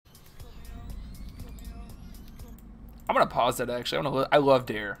I'm gonna pause that actually. I love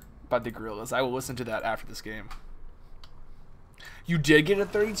Dare by the Gorillaz. I will listen to that after this game. You did get a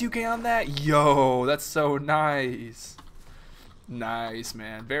 32K on that? Yo, that's so nice. Nice,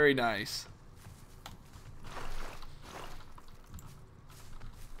 man. Very nice.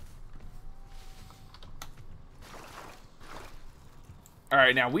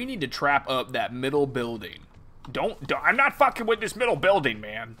 Alright, now we need to trap up that middle building. Don't I'm not fucking with this middle building,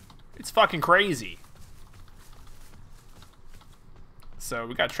 man. It's fucking crazy. So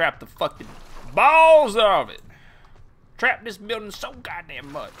we gotta trap the fucking balls of it. Trap this building so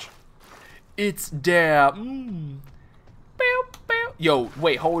goddamn much. It's down. Yo,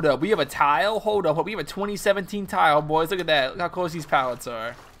 wait, hold up. We have a tile? Hold up. We have a 2017 tile, boys. Look at that. Look how close these pallets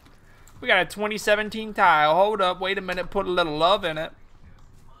are. We got a 2017 tile. Hold up. Wait a minute. Put a little love in it.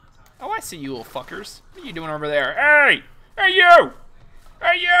 Oh, I see you little fuckers. What are you doing over there? Hey! Hey, you!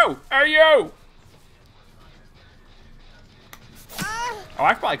 Hey, you! Hey, you! Oh,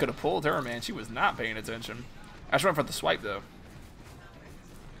 I probably could have pulled her, man. She was not paying attention. I just went for the swipe, though.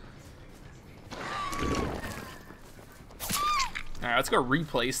 Alright, let's go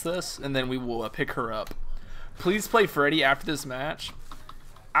replace this, and then we will pick her up. Please play Freddy after this match.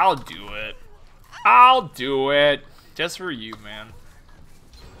 I'll do it. I'll do it. Just for you, man.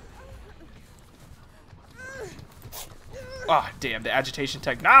 Oh, damn, the agitation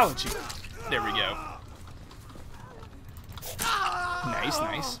technology. There we go. Nice,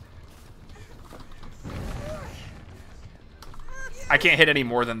 nice. I can't hit any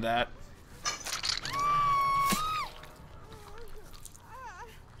more than that.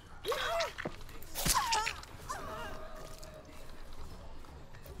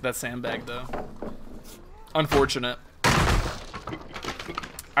 That sandbag, though. Unfortunate.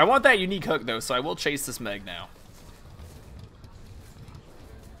 I want that unique hook, though, so I will chase this Meg now.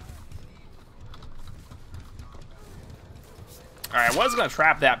 Alright, I was going to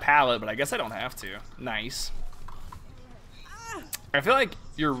trap that pallet, but I guess I don't have to. Nice. I feel like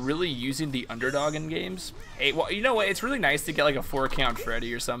you're really using the underdog in games. Hey, well, you know what? It's really nice to get like a 4-count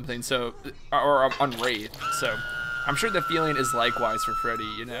Freddy or something, so, or on Wraith, so I'm sure the feeling is likewise for Freddy,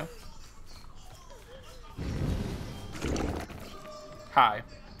 you know? Hi.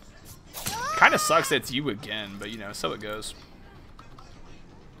 Kind of sucks that it's you again, but you know, so it goes.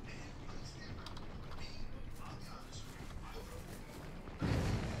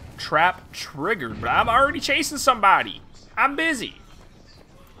 Trap triggered, but I'm already chasing somebody. I'm busy.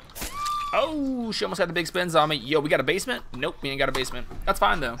 Oh, she almost had the big spins on me. Yo, we got a basement? Nope, we ain't got a basement. That's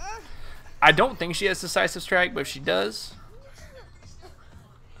fine, though. I don't think she has Decisive Strike, but if she does...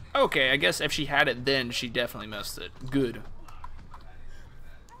 Okay, I guess if she had it then, she definitely missed it. Good.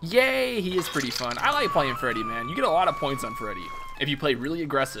 Yay, he is pretty fun. I like playing Freddy, man. You get a lot of points on Freddy if you play really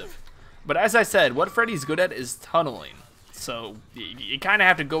aggressive. But as I said, what Freddy's good at is tunneling. So, you kind of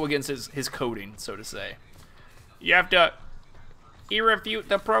have to go against his coding, so to say. You have to irrefute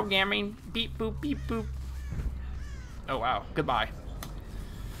the programming. Beep, boop, beep, boop. Oh, wow. Goodbye.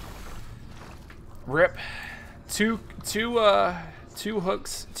 Rip. Two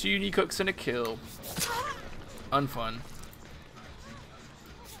hooks, 2 unique hooks and a kill. Unfun.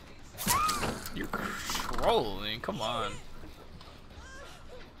 You're trolling. Come on.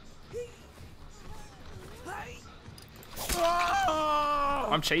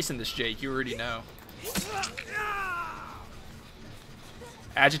 I'm chasing this, Jake. You already know.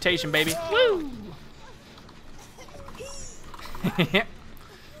 Agitation, baby. Woo!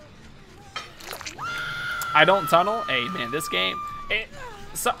 I don't tunnel. Hey, man, this game.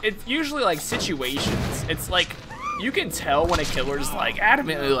 It's usually like situations. It's like you can tell when a killer's like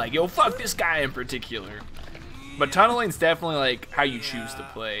adamantly like, yo, fuck this guy in particular. But tunneling's definitely like how you choose to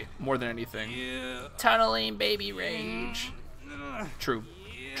play more than anything. Tunneling, baby rage. True.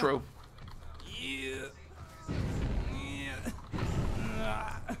 True.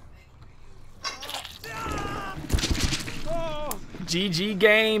 GG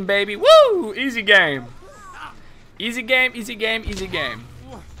game, baby. Woo! Easy game. Easy game, easy game, easy game.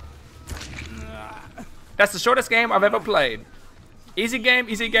 That's the shortest game I've ever played. Easy game,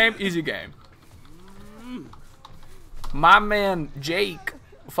 easy game, easy game. My man Jake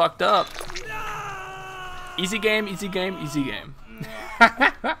fucked up. Easy game, easy game, easy game.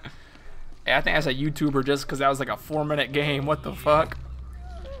 Hey, I think that's a YouTuber just because that was like a 4-minute game. What the fuck?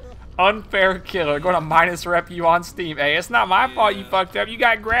 Unfair killer. Going to minus rep you on Steam. Hey, it's not my fault you fucked up. You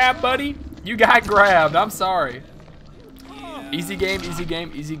got grabbed, buddy. You got grabbed. I'm sorry. Easy game, easy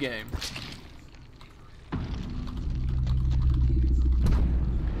game, easy game.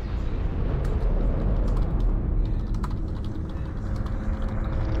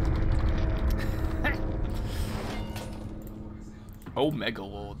 Omega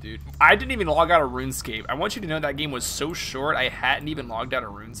lol, dude. I didn't even log out of RuneScape. I want you to know that game was so short, I hadn't even logged out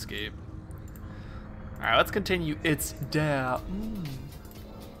of RuneScape. Alright, let's continue. It's down.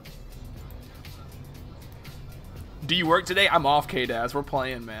 Do you work today? I'm off, K-Daz. We're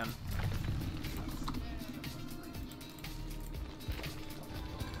playing, man.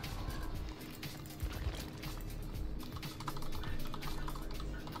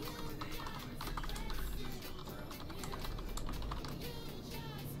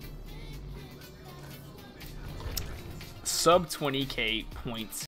 Sub 20k points